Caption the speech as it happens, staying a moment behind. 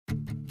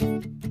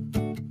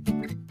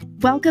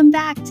Welcome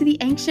back to the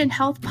Ancient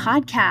Health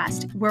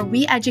Podcast, where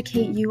we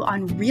educate you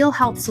on real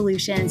health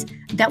solutions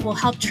that will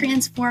help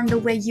transform the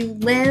way you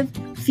live,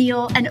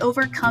 feel, and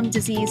overcome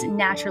disease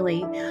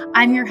naturally.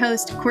 I'm your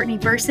host, Courtney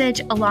Bursage,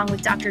 along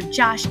with Dr.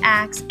 Josh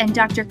Axe and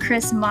Dr.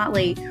 Chris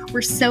Motley.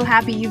 We're so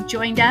happy you've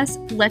joined us.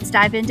 Let's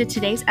dive into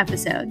today's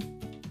episode.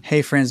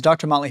 Hey friends,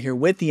 Dr. Motley here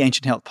with the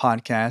Ancient Health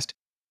Podcast,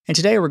 and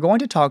today we're going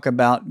to talk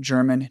about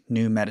German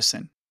New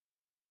Medicine.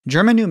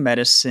 German New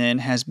Medicine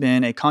has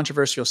been a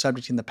controversial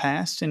subject in the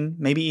past and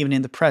maybe even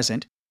in the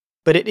present,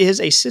 but it is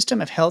a system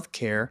of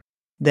healthcare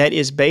that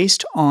is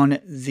based on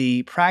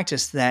the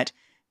practice that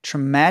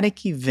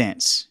traumatic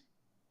events,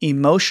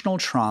 emotional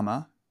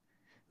trauma,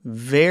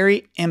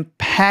 very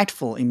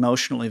impactful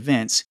emotional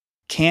events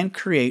can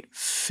create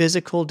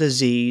physical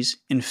disease,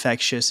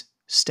 infectious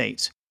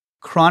states,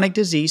 chronic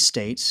disease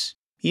states,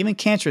 even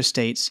cancer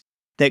states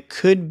that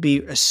could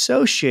be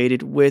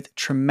associated with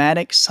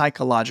traumatic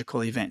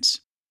psychological events.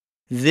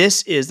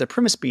 This is the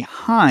premise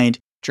behind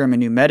German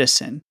New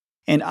Medicine.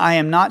 And I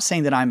am not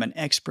saying that I'm an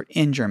expert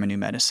in German New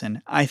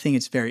Medicine. I think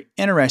it's very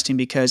interesting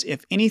because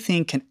if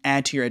anything can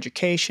add to your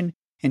education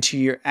and to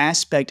your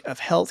aspect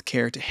of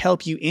healthcare to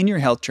help you in your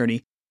health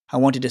journey, I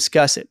want to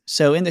discuss it.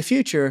 So in the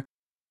future,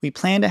 we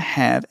plan to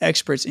have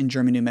experts in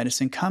German New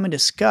Medicine come and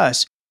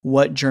discuss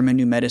what German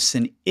New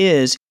Medicine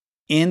is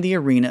in the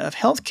arena of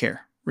healthcare.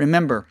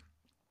 Remember,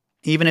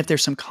 even if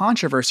there's some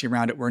controversy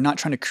around it, we're not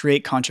trying to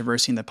create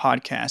controversy in the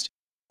podcast.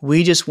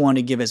 We just want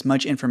to give as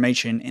much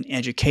information and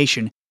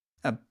education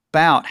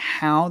about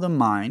how the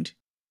mind,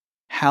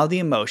 how the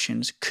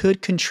emotions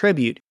could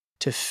contribute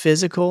to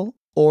physical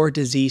or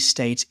disease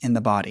states in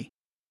the body.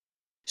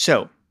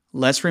 So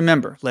let's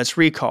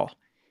recall,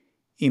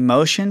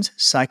 emotions,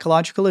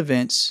 psychological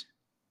events,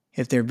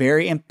 if they're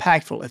very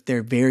impactful, if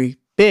they're very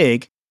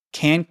big,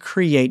 can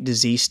create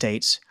disease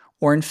states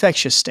or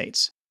infectious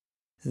states.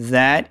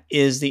 That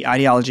is the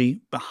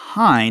ideology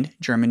behind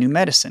German New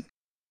Medicine.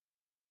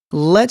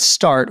 Let's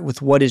start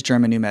with what is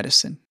German New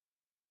Medicine.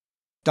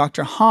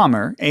 Dr.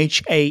 Hamer,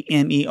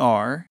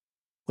 Hamer,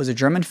 was a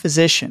German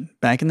physician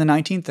back in the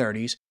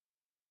 1930s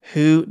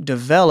who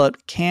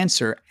developed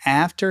cancer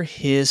after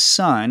his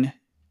son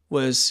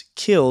was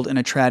killed in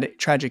a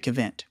tragic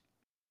event.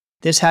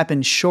 This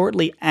happened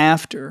shortly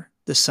after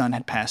the son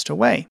had passed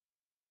away.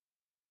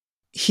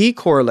 He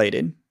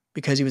correlated,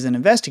 because he was an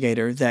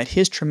investigator, that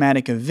his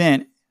traumatic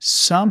event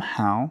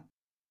somehow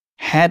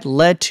had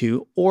led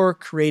to or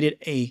created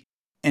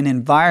an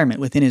environment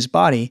within his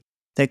body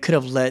that could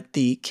have led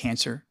the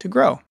cancer to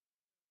grow.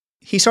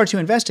 He started to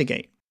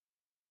investigate.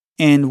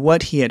 And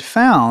what he had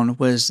found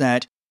was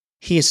that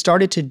he had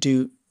started to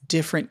do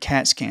different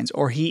CAT scans,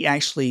 or he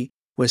actually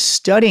was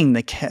studying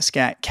the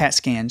CAT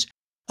scans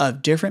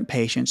of different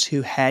patients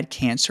who had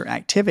cancer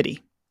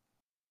activity.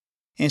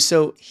 And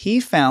so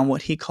he found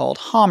what he called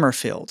Hamer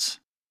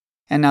fields.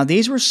 And now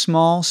these were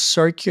small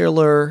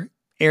circular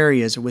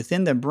areas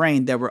within the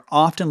brain that were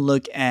often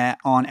looked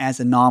on as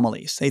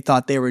anomalies. They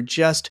thought they were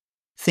just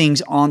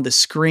things on the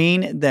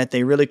screen that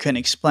they really couldn't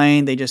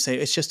explain. They just say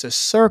it's just a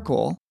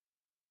circle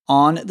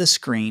on the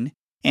screen,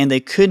 and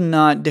they could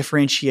not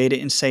differentiate it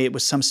and say it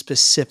was some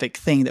specific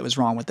thing that was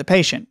wrong with the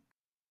patient.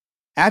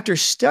 After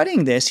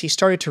studying this, he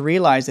started to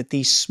realize that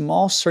these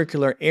small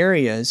circular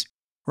areas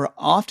were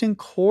often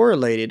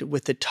correlated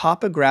with the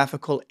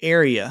topographical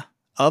area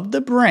of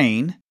the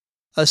brain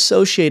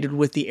associated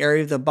with the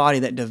area of the body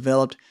that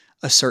developed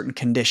a certain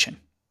condition.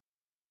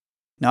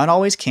 Not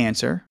always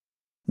cancer,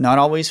 not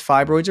always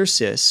fibroids or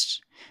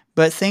cysts,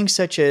 but things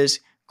such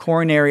as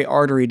coronary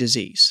artery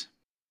disease,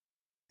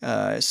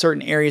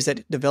 certain areas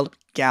that developed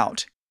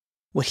gout.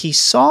 What he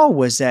saw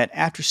was that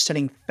after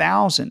studying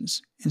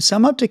thousands, and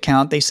some up to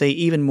count, they say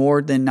even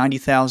more than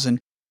 90,000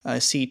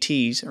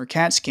 CTs or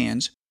CAT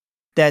scans,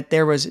 that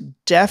there was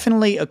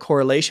definitely a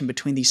correlation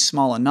between these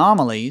small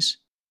anomalies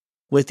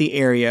with the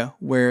area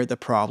where the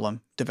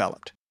problem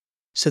developed.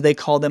 So they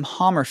call them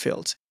Hamer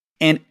fields.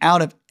 And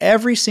out of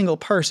every single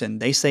person,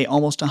 they say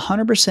almost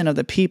 100% of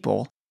the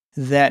people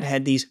that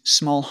had these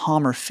small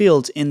Hamer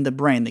fields in the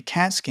brain, the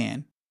CAT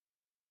scan,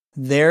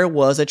 there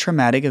was a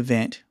traumatic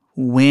event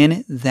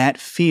when that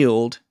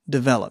field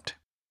developed.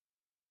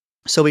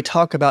 So we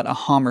talk about a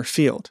Hamer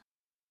field.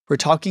 We're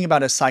talking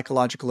about a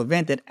psychological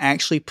event that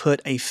actually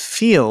put a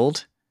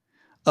field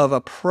of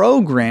a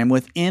program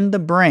within the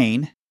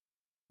brain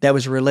that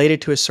was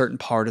related to a certain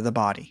part of the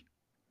body.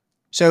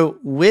 So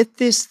with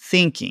this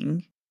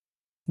thinking,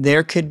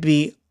 there could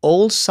be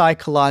old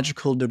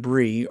psychological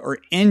debris or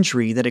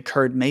injury that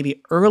occurred maybe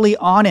early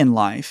on in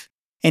life,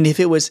 and if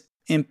it was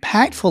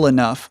impactful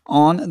enough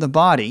on the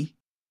body,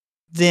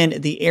 then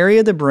the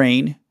area of the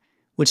brain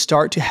would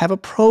start to have a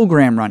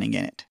program running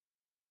in it.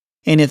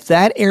 And if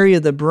that area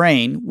of the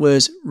brain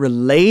was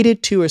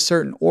related to a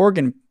certain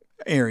organ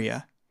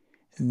area,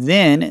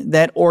 then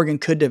that organ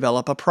could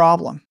develop a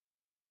problem.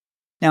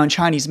 Now, in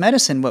Chinese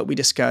medicine, what we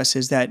discuss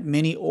is that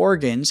many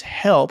organs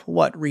help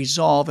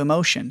resolve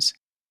emotions.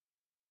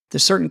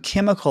 There's certain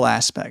chemical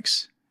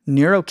aspects,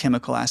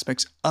 neurochemical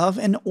aspects of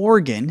an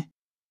organ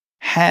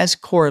has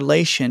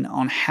correlation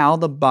on how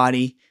the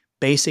body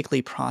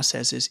basically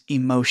processes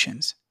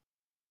emotions.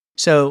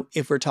 So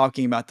if we're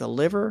talking about the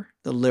liver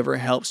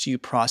helps you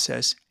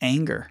process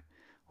anger.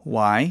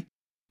 Why?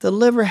 The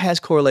liver has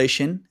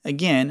correlation,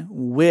 again,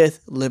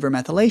 with liver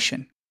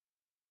methylation.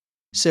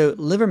 So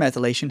liver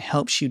methylation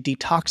helps you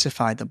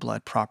detoxify the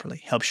blood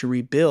properly, helps you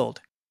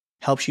rebuild,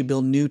 helps you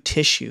build new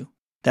tissue.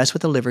 That's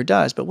what the liver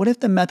does. But what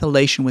if the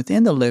methylation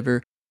within the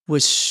liver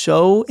was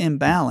so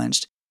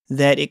imbalanced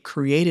that it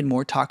created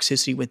more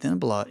toxicity within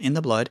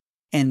the blood,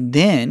 and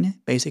then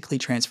basically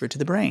transferred to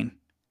the brain?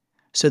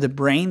 So the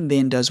brain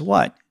then does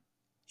what?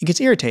 It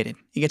gets irritated,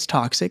 it gets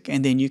toxic,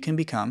 and then you can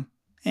become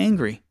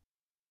angry.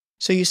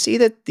 So you see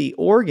that the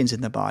organs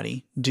in the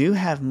body do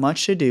have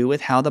much to do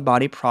with how the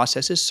body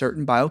processes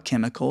certain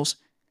biochemicals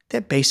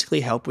that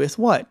basically help with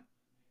what?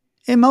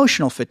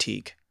 Emotional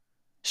fatigue,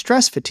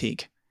 stress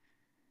fatigue.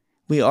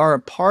 We are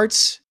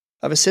parts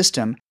of a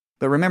system,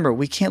 but remember,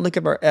 we can't look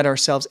at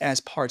ourselves as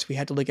parts. We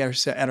have to look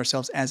at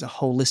ourselves as a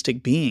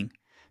holistic being.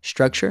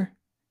 Structure,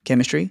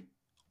 chemistry,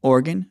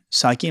 organ,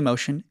 psyche,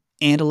 emotion,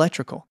 and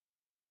electrical.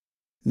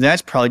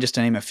 That's probably just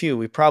to name a few.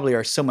 We probably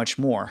are so much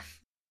more.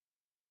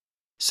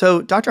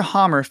 So Dr.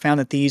 Hamer found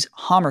that these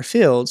Hamer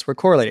fields were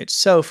correlated.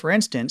 So for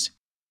instance,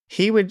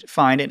 he would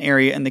find an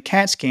area in the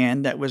CAT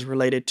scan that was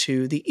related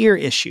to the ear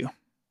issue,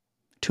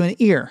 to an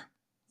ear.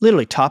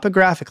 Literally,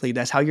 topographically,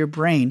 that's how your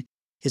brain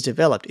is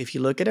developed. If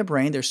you look at a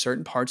brain, there's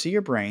certain parts of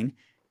your brain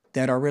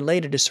that are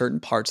related to certain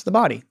parts of the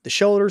body. The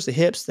shoulders, the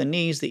hips, the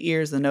knees, the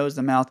ears, the nose,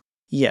 the mouth.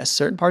 Yes,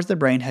 certain parts of the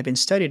brain have been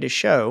studied to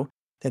show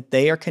that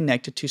they are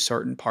connected to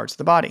certain parts of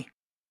the body.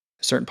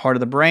 A certain part of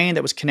the brain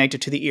that was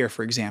connected to the ear,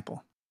 for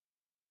example,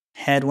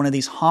 had one of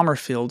these Hamer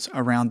fields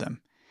around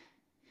them.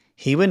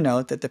 He would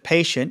note that the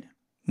patient,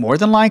 more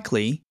than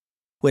likely,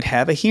 would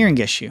have a hearing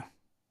issue,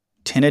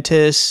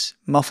 tinnitus,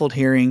 muffled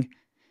hearing,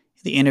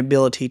 the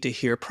inability to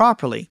hear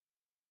properly.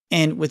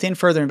 And within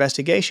further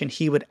investigation,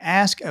 he would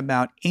ask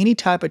about any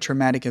type of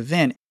traumatic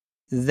event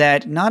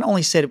that not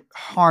only said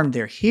harmed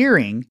their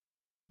hearing,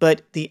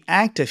 but the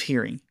act of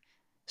hearing.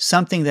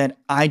 Something that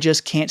I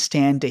just can't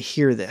stand to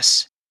hear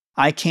this.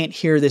 I can't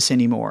hear this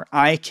anymore.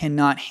 I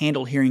cannot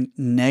handle hearing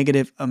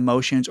negative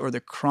emotions or the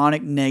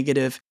chronic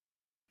negative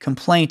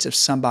complaints of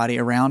somebody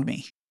around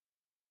me.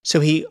 So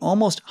he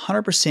almost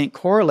 100%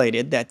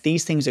 correlated that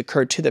these things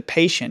occurred to the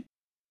patient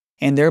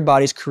and their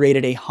bodies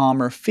created a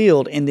Hamer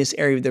field in this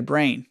area of the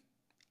brain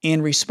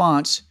in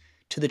response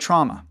to the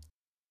trauma.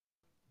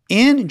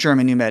 In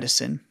German New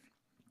Medicine,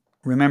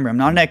 remember, I'm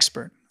not an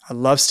expert. I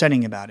love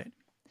studying about it.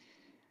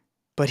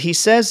 But he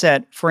says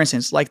that, for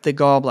instance, like the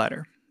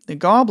gallbladder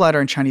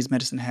in Chinese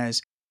medicine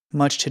has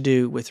much to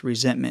do with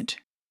resentment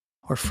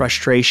or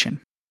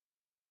frustration,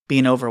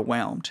 being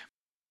overwhelmed.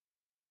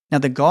 Now,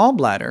 the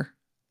gallbladder,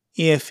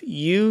 if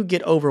you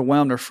get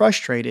overwhelmed or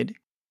frustrated,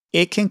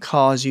 it can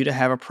cause you to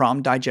have a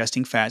problem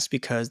digesting fats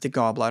because the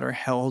gallbladder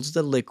holds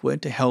the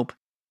liquid to help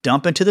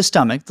dump into the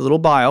stomach, the little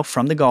bile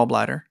from the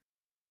gallbladder,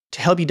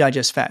 to help you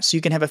digest fats. So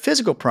you can have a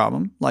physical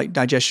problem like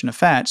digestion of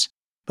fats,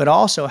 but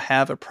also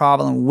have a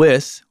problem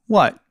with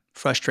what?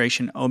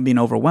 Frustration or being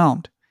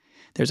overwhelmed.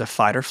 There's a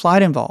fight or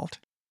flight involved.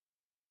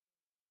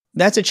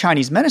 That's a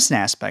Chinese medicine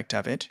aspect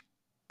of it.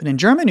 But in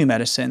German New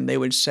Medicine, they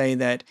would say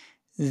that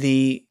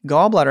the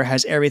gallbladder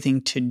has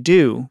everything to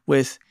do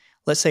with,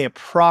 let's say, a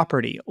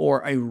property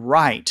or a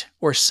right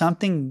or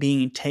something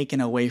being taken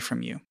away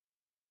from you.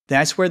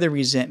 That's where the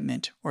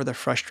resentment or the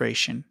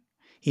frustration,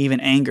 even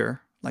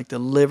anger, like the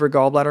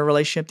liver-gallbladder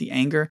relationship, the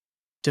anger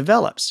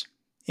develops.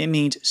 It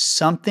means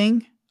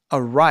something,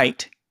 a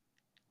right,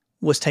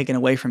 was taken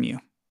away from you.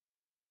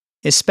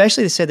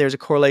 Especially, they said there's a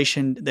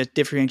correlation that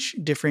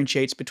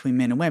differentiates between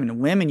men and women.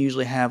 Women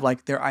usually have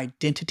like their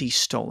identity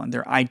stolen,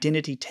 their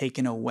identity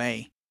taken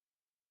away.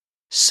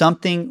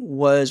 Something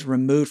was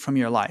removed from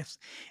your life.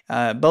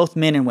 Both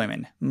men and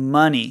women,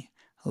 money,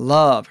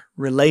 love,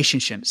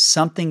 relationships,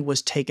 something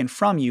was taken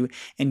from you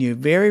and you're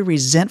very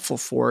resentful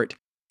for it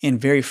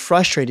and very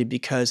frustrated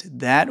because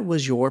that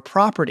was your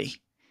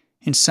property.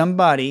 And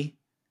somebody,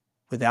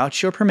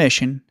 without your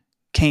permission,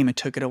 came and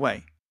took it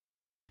away.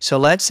 So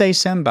let's say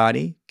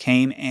somebody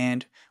came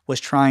and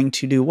was trying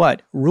to do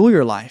what? Rule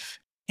your life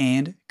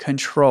and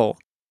control.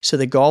 So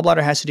the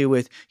gallbladder has to do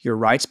with your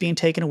rights being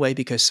taken away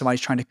because somebody's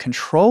trying to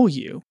control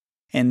you.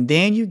 And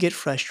then you get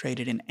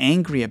frustrated and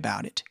angry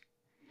about it.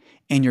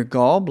 And your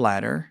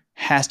gallbladder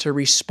has to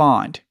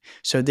respond.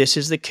 So this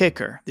is the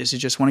kicker. This is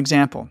just one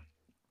example.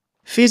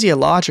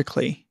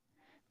 Physiologically,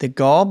 the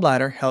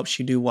gallbladder helps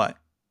you do what?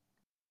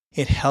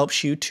 It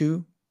helps you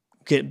to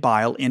get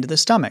bile into the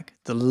stomach.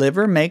 The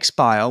liver makes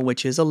bile,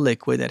 which is a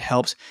liquid that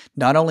helps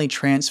not only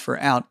transfer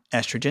out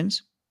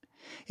estrogens,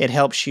 it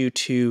helps you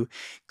to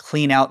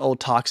clean out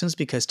old toxins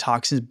because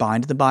toxins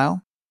bind to the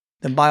bile.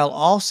 The bile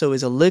also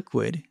is a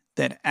liquid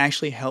that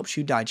actually helps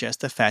you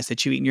digest the fats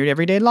that you eat in your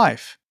everyday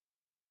life.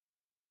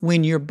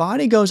 When your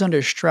body goes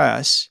under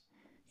stress,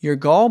 your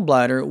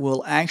gallbladder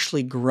will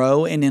actually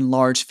grow and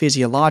enlarge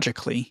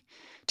physiologically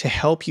to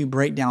help you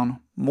break down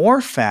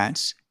more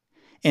fats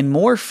and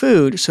more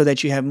food so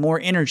that you have more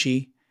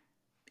energy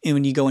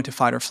when you go into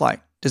fight or flight.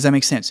 Does that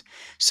make sense?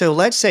 So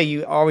let's say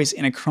you're always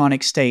in a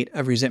chronic state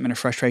of resentment or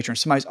frustration, or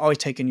somebody's always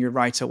taking your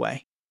rights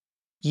away.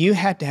 You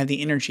have to have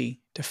the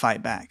energy to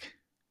fight back.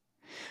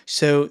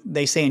 So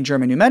they say in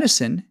German New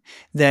Medicine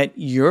that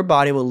your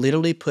body will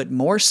literally put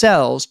more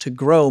cells to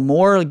grow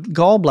more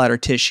gallbladder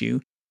tissue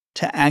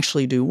to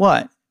actually do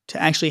what?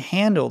 To actually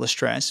handle the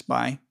stress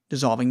by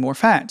dissolving more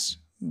fats,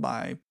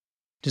 by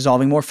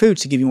dissolving more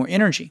foods to give you more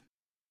energy.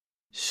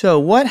 So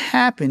what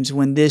happens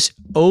when this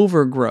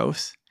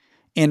overgrowth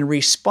in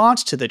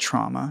response to the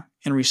trauma,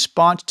 in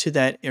response to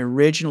that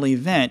original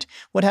event,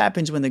 what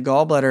happens when the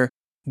gallbladder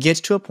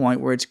gets to a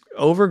point where it's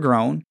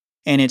overgrown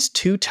and it's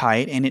too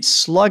tight and it's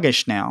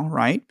sluggish now,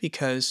 right?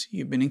 Because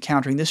you've been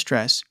encountering this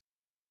stress.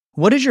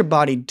 What does your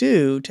body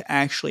do to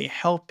actually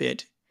help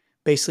it,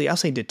 basically, I'll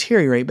say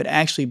deteriorate, but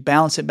actually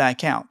balance it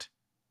back out?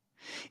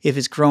 If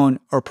it's grown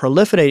or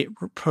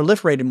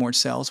proliferated more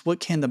cells,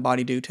 what can the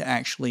body do to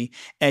actually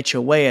etch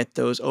away at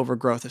those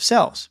overgrowth of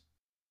cells?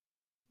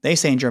 They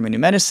say in German New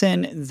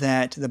Medicine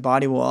that the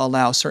body will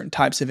allow certain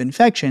types of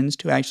infections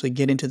to actually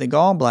get into the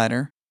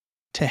gallbladder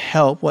to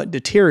help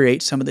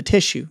deteriorate some of the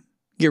tissue,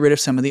 get rid of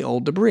some of the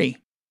old debris.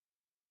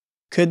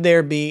 Could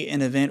there be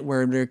an event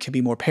where there could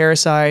be more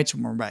parasites,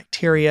 more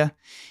bacteria,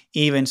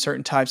 even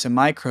certain types of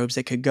microbes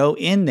that could go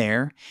in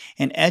there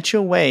and etch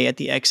away at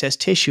the excess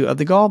tissue of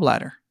the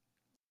gallbladder?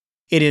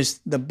 It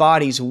is the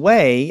body's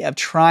way of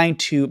trying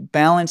to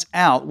balance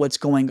out what's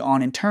going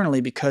on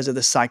internally because of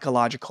the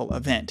psychological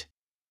event.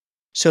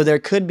 So there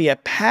could be a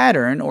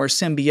pattern or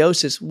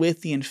symbiosis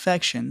with the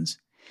infections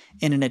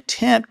in an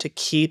attempt to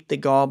keep the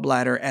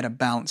gallbladder at a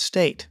balanced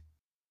state.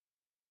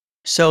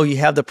 So you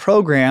have the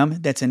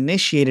program that's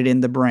initiated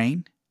in the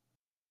brain.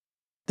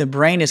 The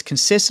brain is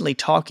consistently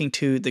talking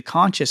to the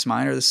conscious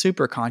mind, or the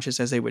superconscious,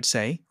 as they would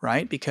say,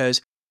 right?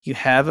 Because you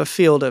have a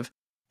field of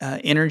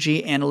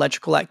energy and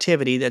electrical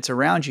activity that's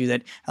around you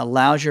that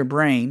allows your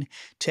brain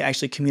to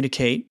actually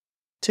communicate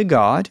to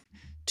God,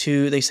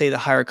 to, they say, the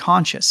higher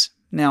conscious.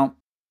 Now,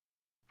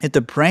 if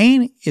the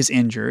brain is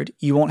injured,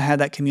 you won't have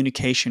that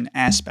communication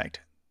aspect.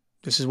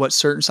 This is what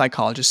certain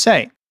psychologists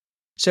say.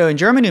 So in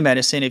German New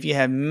Medicine, if you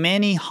have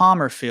many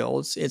Hammer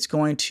fields, it's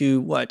going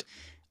to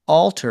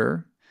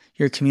alter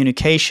your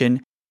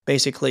communication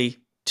basically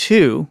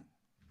to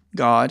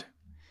God,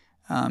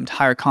 to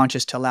higher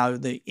conscious, to allow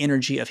the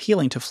energy of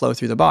healing to flow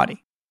through the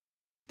body.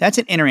 That's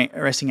an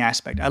interesting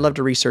aspect. I'd love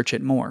to research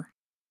it more.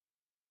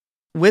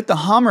 With the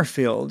Hammer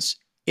fields,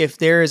 if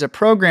there is a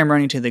program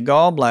running to the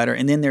gallbladder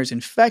and then there's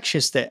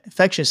infectious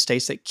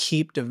states that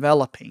keep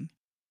developing,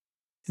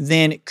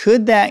 then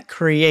could that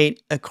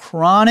create a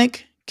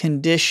chronic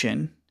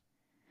condition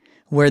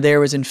where there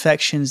was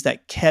infections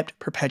that kept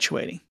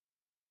perpetuating?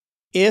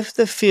 If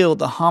the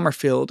Hammer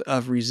field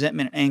of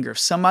resentment and anger, if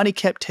somebody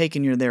kept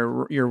taking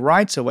your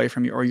rights away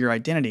from you or your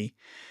identity,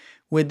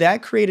 would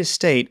that create a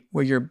state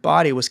where your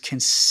body was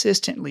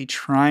consistently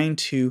trying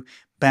to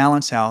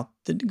balance out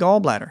the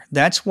gallbladder?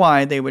 That's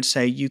why they would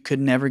say you could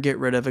never get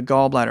rid of a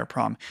gallbladder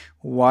problem.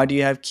 Why do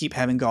you keep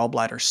having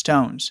gallbladder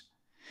stones?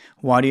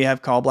 Why do you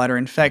have gallbladder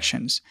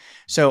infections?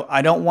 So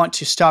I don't want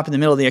to stop in the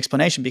middle of the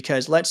explanation,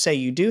 because let's say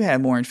you do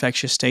have more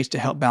infectious states to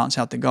help balance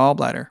out the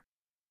gallbladder.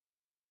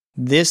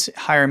 This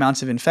higher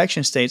amounts of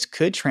infection states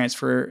could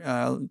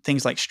transfer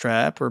things like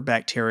strep or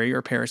bacteria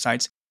or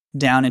parasites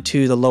down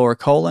into the lower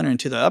colon or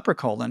into the upper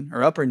colon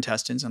or upper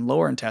intestines and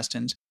lower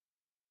intestines.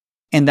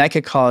 And that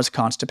could cause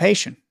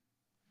constipation,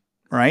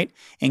 right?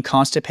 And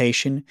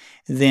constipation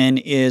then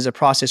is a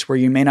process where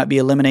you may not be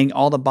eliminating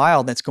all the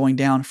bile that's going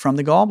down from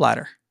the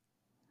gallbladder.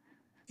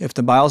 If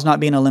the bile is not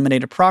being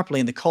eliminated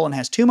properly and the colon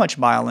has too much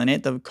bile in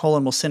it, the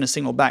colon will send a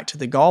signal back to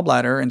the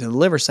gallbladder and to the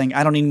liver saying,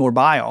 I don't need more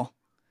bile.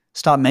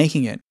 Stop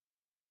making it.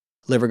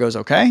 Liver goes,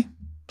 okay,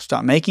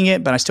 stop making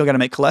it, but I still got to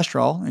make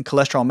cholesterol, and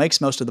cholesterol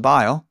makes most of the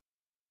bile.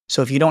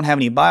 So if you don't have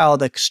any bile,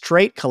 the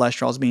straight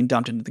cholesterol is being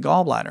dumped into the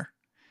gallbladder.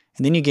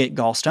 And then you get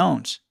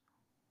gallstones.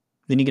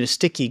 Then you get a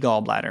sticky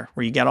gallbladder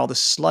where you got all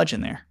this sludge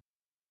in there.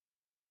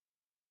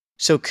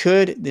 So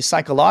could the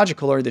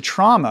psychological or the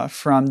trauma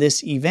from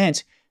this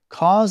event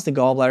cause the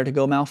gallbladder to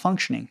go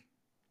malfunctioning?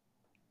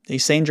 They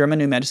say in German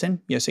New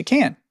Medicine, yes, it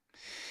can.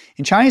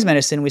 In Chinese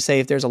medicine, we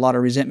say if there's a lot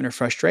of resentment or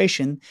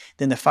frustration,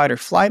 then the fight or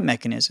flight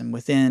mechanism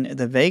within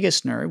the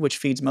vagus nerve, which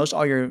feeds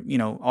all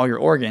your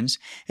organs,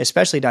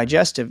 especially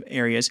digestive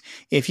areas,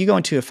 if you go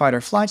into a fight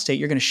or flight state,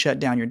 you're going to shut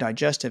down your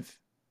digestive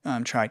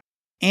tract,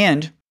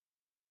 and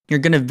you're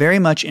going to very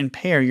much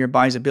impair your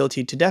body's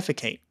ability to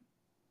defecate,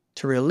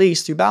 to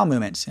release through bowel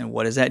movements. And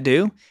what does that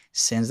do?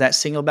 Sends that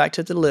signal back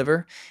to the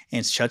liver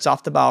and shuts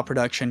off the bile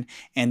production.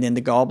 And then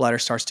the gallbladder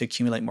starts to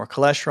accumulate more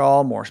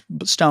cholesterol, more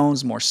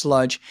stones, more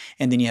sludge.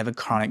 And then you have a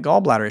chronic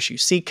gallbladder issue.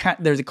 See,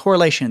 there's a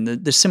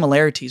correlation, the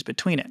similarities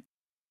between it.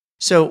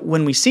 So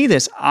when we see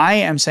this, I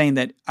am saying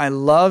that I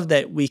love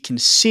that we can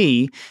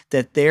see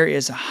that there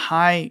is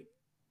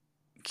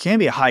can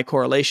be a high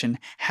correlation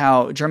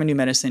how German New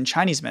Medicine,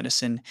 Chinese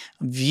medicine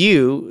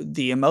view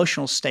the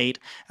emotional state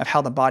of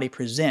how the body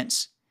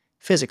presents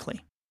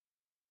physically.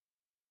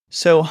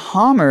 So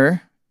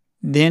Hammer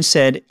then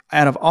said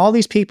out of all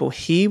these people,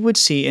 he would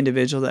see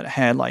individuals that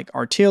had like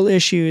arterial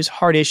issues,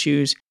 heart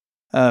issues,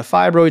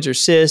 fibroids or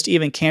cysts,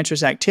 even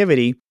cancerous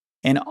activity,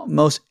 and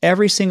most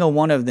every single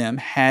one of them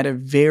had a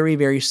very,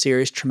 very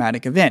serious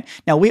traumatic event.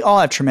 Now, we all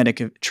have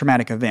traumatic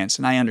events,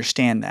 and I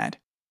understand that.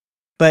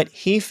 But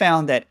he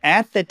found that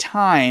at the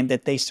time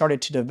that they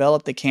started to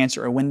develop the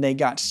cancer or when they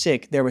got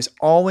sick, there was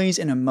always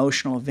an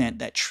emotional event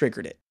that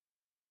triggered it.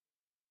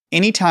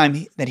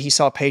 Anytime that he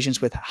saw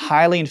patients with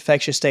highly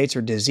infectious states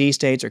or disease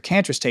states or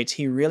cancer states,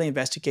 he really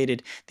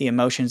investigated the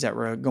emotions that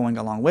were going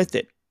along with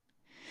it.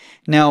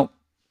 Now,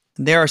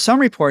 there are some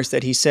reports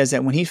that he says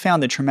that when he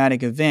found the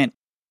traumatic event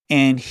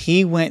and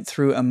he went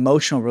through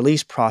emotional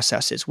release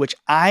processes, which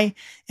I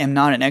am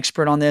not an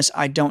expert on this.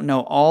 I don't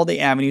know all the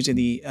avenues of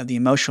the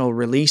emotional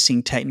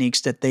releasing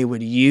techniques that they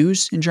would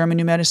use in German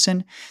New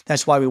Medicine.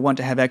 That's why we want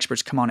to have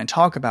experts come on and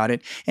talk about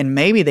it. And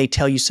maybe they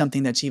tell you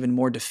something that's even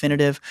more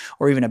definitive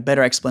or even a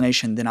better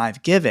explanation than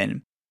I've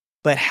given.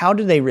 But how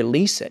do they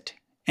release it?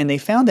 And they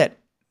found that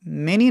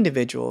many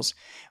individuals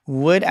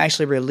would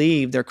actually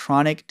relieve their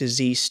chronic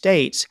disease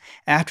states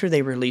after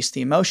they released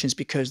the emotions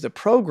because the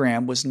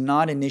program was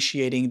not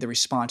initiating the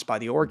response by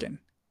the organ.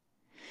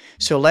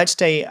 So let's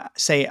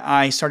say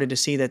I started to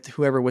see that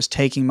whoever was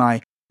taking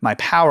my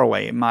power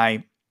away,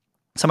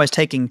 somebody's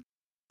taking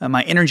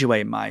my energy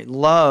away, my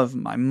love,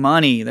 my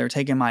money, they're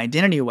taking my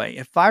identity away.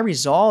 If I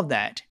resolve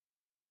that,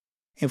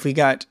 if we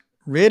got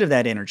rid of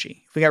that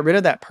energy, if we got rid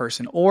of that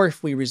person, or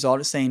if we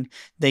resolved it saying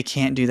they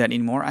can't do that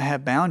anymore, I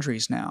have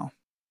boundaries now.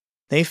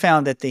 They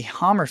found that the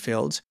Hammer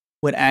fields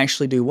would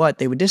actually do what?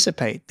 They would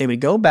dissipate. They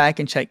would go back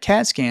and check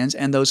CAT scans,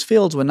 and those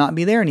fields would not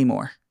be there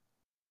anymore,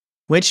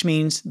 which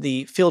means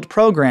the field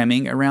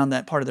programming around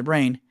that part of the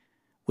brain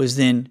was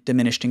then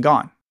diminished and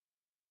gone.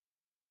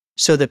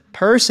 So the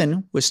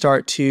person would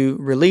start to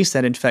release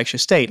that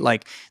infectious state.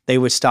 Like they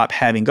would stop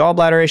having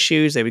gallbladder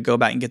issues. They would go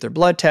back and get their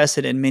blood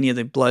tested, and many of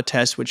the blood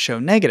tests would show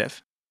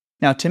negative.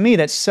 Now, to me,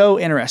 that's so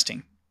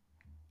interesting.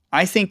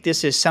 I think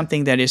this is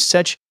something that is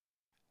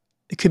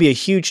it could be a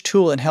huge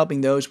tool in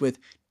helping those with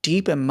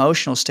deep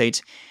emotional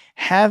states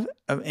have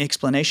an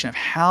explanation of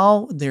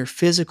how their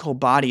physical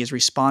body is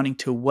responding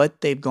to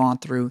what they've gone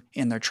through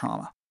in their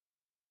trauma.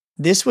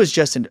 This was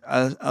just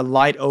a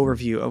light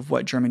overview of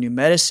what German New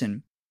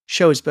Medicine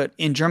shows, but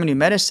in German New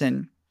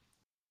Medicine,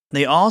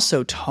 they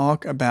also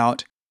talk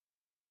about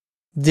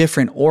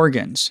different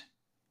organs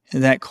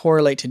that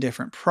correlate to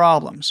different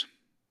problems.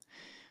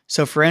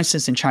 So for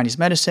instance, in Chinese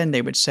medicine,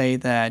 they would say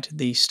that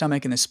the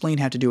stomach and the spleen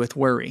have to do with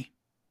worry.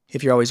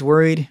 If you're always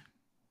worried,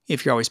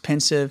 if you're always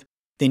pensive,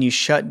 then you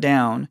shut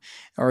down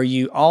or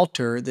you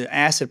alter the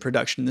acid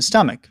production in the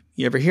stomach.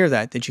 You ever hear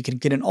that you can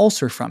get an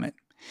ulcer from it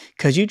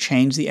because you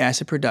change the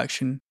acid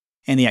production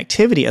and the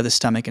activity of the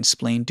stomach and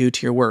spleen due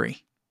to your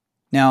worry.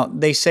 Now,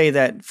 they say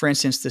that, for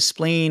instance, the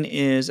spleen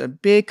is a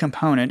big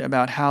component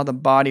about how the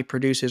body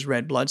produces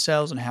red blood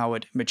cells and how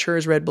it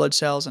matures red blood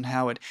cells and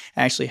how it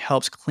actually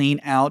helps clean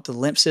out the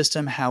lymph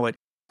system, how it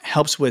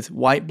helps with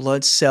white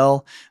blood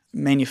cell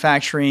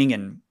manufacturing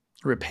and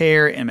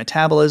repair and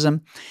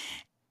metabolism.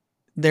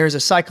 There's a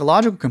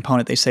psychological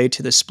component, they say,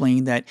 to the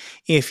spleen that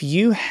if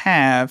you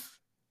have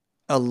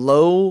a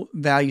low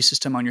value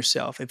system on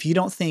yourself, if you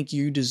don't think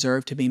you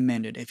deserve to be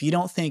mended, if you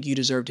don't think you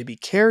deserve to be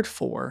cared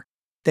for,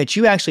 that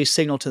you actually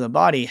signal to the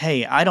body,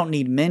 hey, I don't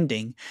need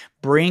mending,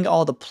 bring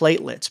all the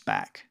platelets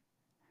back.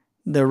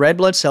 The red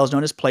blood cells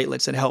known as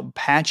platelets that help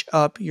patch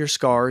up your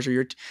scars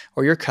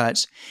or your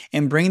cuts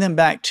and bring them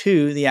back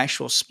to the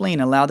actual spleen,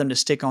 allow them to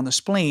stick on the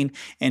spleen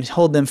and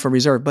hold them for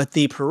reserve. But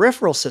the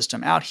peripheral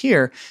system out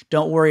here,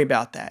 don't worry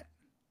about that.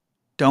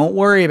 Don't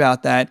worry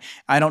about that.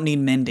 I don't need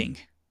mending.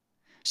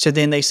 So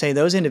then they say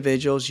those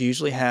individuals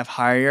usually have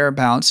higher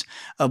amounts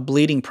of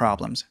bleeding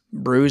problems,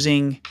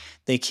 bruising.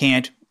 They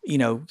can't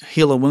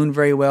heal a wound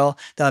very well.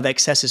 They'll have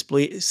excessive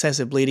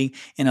bleeding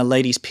in a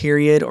lady's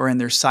period or in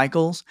their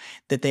cycles,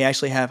 that they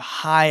actually have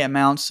high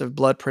amounts of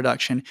blood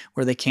production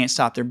where they can't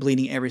stop their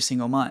bleeding every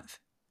single month.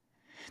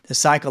 The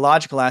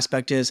psychological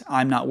aspect is,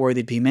 I'm not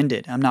worthy to be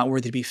mended. I'm not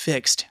worthy to be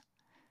fixed.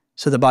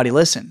 So the body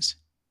listens.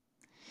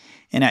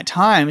 And at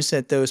times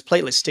that those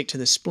platelets stick to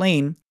the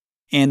spleen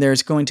and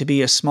there's going to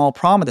be a small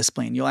problem with the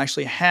spleen, you'll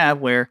actually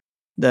have where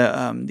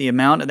the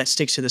amount that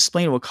sticks to the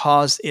spleen will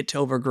cause it to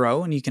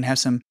overgrow, and you can have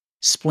some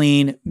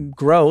spleen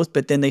growth,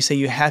 but then they say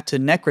you have to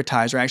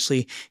necrotize or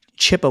actually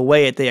chip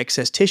away at the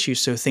excess tissue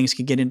so things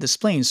can get into the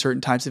spleen,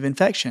 certain types of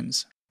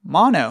infections,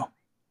 mono,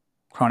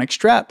 chronic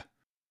strep.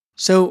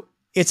 So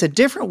it's a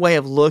different way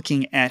of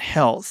looking at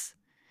health,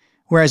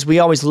 whereas we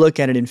always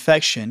look at an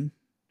infection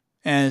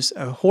as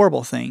a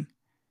horrible thing.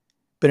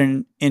 But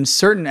in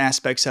certain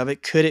aspects of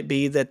it, could it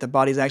be that the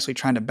body's actually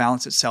trying to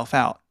balance itself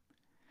out?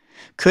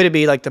 Could it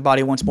be like the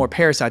body wants more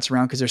parasites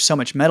around because there's so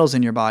much metals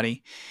in your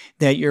body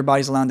that your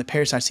body's allowing the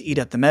parasites to eat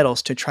up the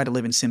metals to try to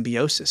live in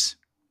symbiosis?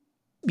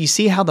 You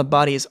see how the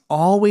body is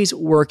always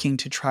working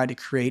to try to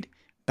create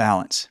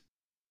balance.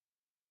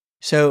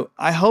 So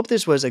I hope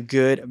this was a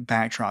good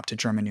backdrop to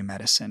German New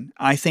Medicine.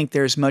 I think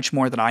there's much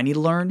more that I need to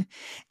learn,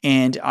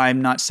 and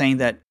I'm not saying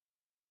that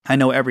I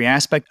know every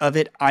aspect of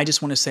it. I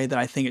just want to say that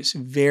I think it's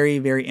very,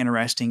 very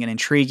interesting and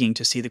intriguing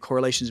to see the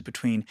correlations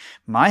between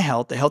my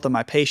health, the health of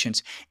my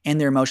patients, and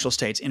their emotional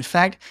states. In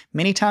fact,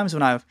 many times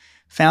when I've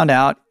found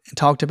out and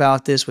talked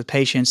about this with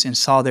patients and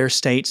saw their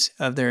states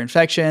of their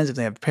infections, if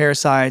they have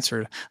parasites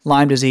or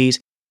Lyme disease,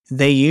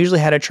 they usually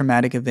had a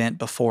traumatic event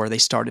before they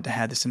started to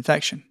have this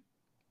infection.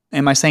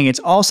 Am I saying it's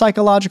all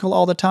psychological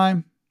all the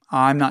time?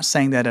 I'm not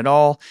saying that at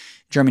all.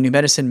 German New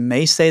Medicine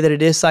may say that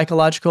it is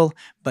psychological,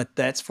 but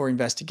that's for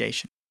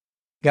investigation.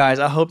 Guys,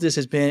 I hope this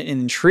has been an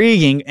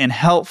intriguing and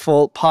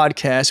helpful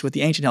podcast with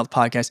the Ancient Health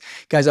Podcast.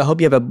 Guys, I hope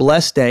you have a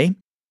blessed day.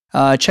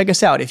 Check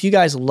us out. If you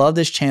guys love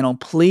this channel,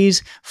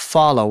 please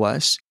follow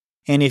us.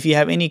 And if you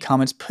have any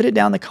comments, put it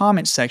down in the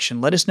comments section.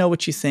 Let us know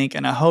what you think,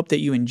 and I hope that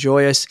you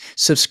enjoy us.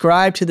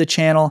 Subscribe to the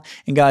channel.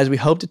 And guys, we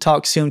hope to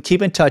talk soon.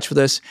 Keep in touch with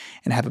us,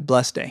 and have a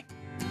blessed day.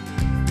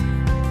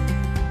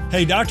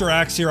 Hey, Dr.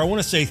 Axe here. I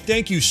want to say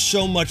thank you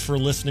so much for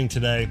listening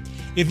today.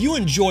 If you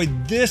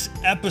enjoyed this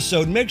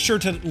episode, make sure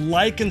to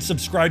like and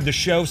subscribe to the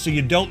show so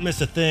you don't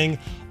miss a thing.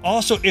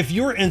 Also, if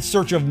you're in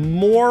search of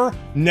more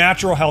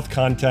natural health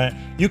content,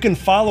 you can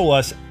follow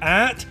us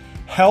at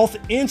Health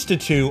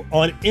Institute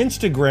on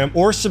Instagram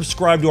or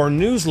subscribe to our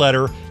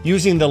newsletter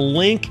using the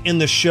link in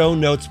the show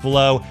notes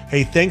below.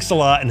 Hey, thanks a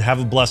lot and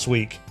have a blessed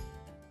week.